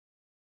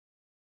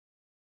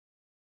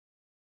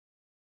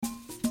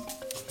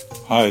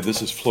Hi,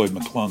 this is Floyd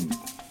McClung.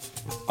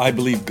 I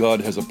believe God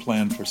has a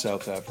plan for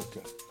South Africa.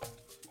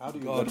 How do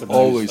you God recognize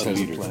always a has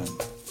leader? a plan,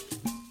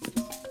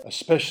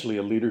 especially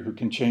a leader who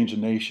can change a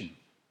nation.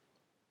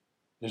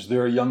 Is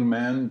there a young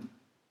man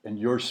in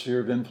your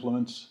sphere of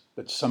influence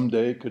that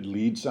someday could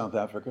lead South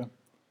Africa?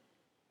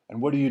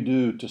 And what do you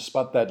do to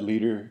spot that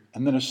leader,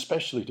 and then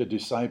especially to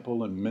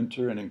disciple and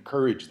mentor and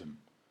encourage them?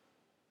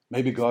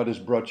 Maybe God has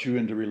brought you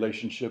into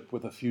relationship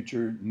with a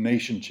future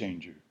nation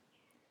changer.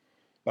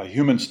 By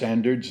human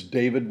standards,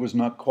 David was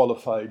not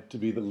qualified to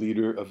be the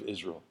leader of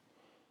Israel.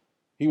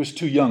 He was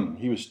too young,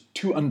 he was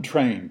too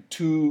untrained,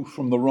 too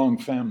from the wrong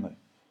family.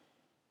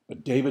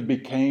 But David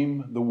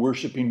became the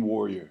worshiping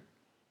warrior,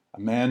 a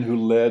man who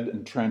led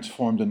and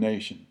transformed a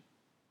nation.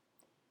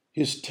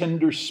 His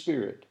tender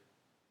spirit,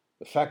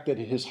 the fact that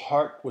his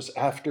heart was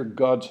after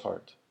God's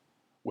heart,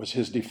 was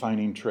his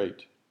defining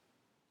trait.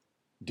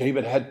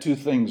 David had two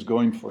things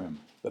going for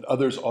him that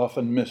others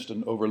often missed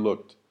and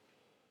overlooked.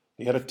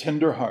 He had a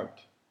tender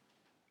heart.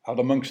 Out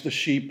amongst the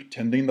sheep,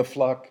 tending the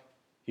flock,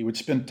 he would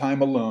spend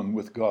time alone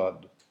with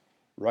God,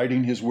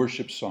 writing his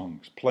worship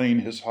songs, playing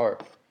his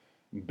harp,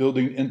 and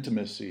building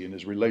intimacy in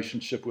his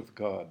relationship with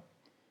God.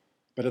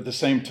 But at the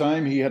same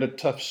time, he had a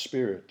tough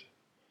spirit.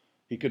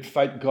 He could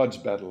fight God's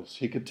battles.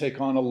 He could take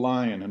on a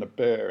lion and a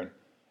bear, and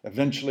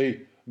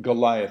eventually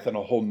Goliath and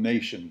a whole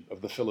nation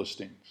of the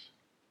Philistines.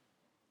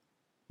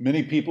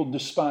 Many people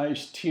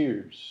despise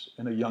tears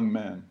in a young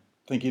man,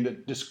 thinking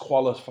it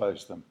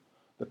disqualifies them,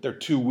 that they're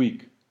too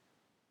weak.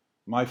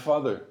 My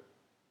father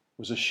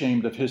was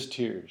ashamed of his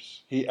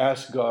tears. He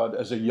asked God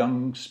as a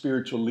young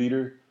spiritual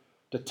leader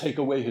to take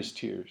away his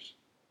tears.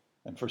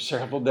 And for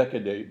several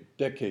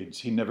decades,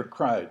 he never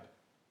cried.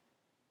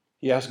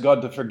 He asked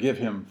God to forgive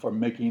him for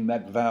making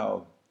that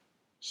vow,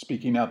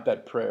 speaking out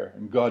that prayer,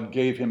 and God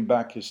gave him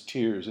back his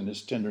tears and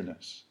his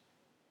tenderness.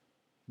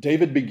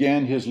 David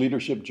began his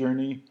leadership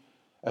journey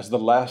as the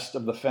last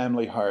of the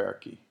family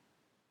hierarchy.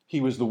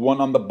 He was the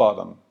one on the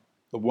bottom,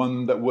 the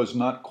one that was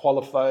not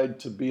qualified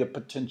to be a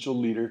potential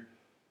leader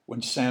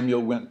when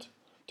Samuel went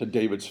to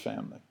David's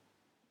family.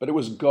 But it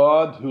was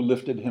God who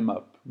lifted him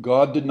up.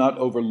 God did not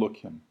overlook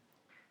him.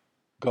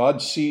 God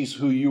sees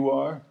who you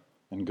are,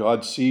 and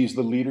God sees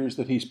the leaders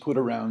that he's put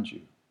around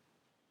you.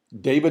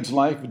 David's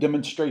life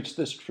demonstrates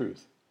this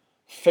truth.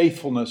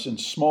 Faithfulness in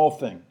small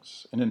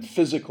things and in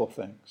physical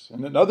things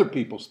and in other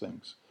people's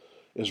things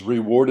is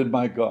rewarded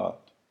by God.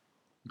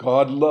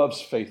 God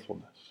loves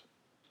faithfulness.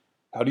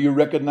 How do you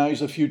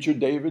recognize a future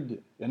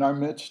David in our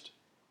midst?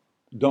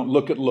 Don't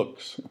look at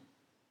looks.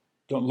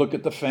 Don't look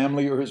at the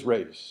family or his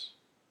race.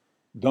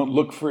 Don't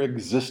look for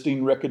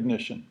existing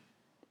recognition.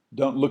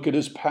 Don't look at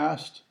his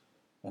past,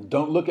 and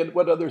don't look at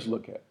what others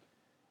look at.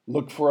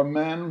 Look for a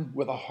man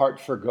with a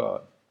heart for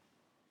God.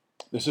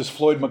 This is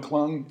Floyd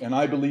McClung, and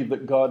I believe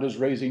that God is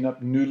raising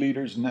up new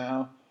leaders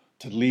now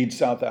to lead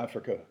South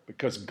Africa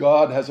because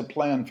God has a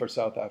plan for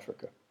South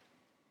Africa.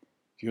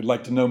 If you'd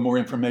like to know more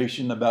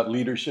information about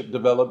leadership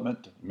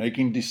development,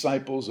 making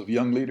disciples of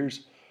young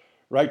leaders,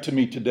 write to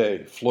me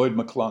today, Floyd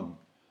McClung,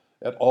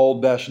 at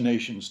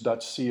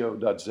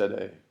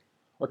all-nations.co.za,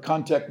 or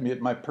contact me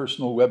at my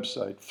personal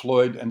website,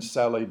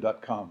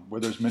 floydandsally.com,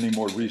 where there's many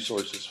more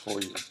resources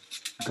for you.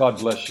 God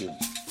bless you.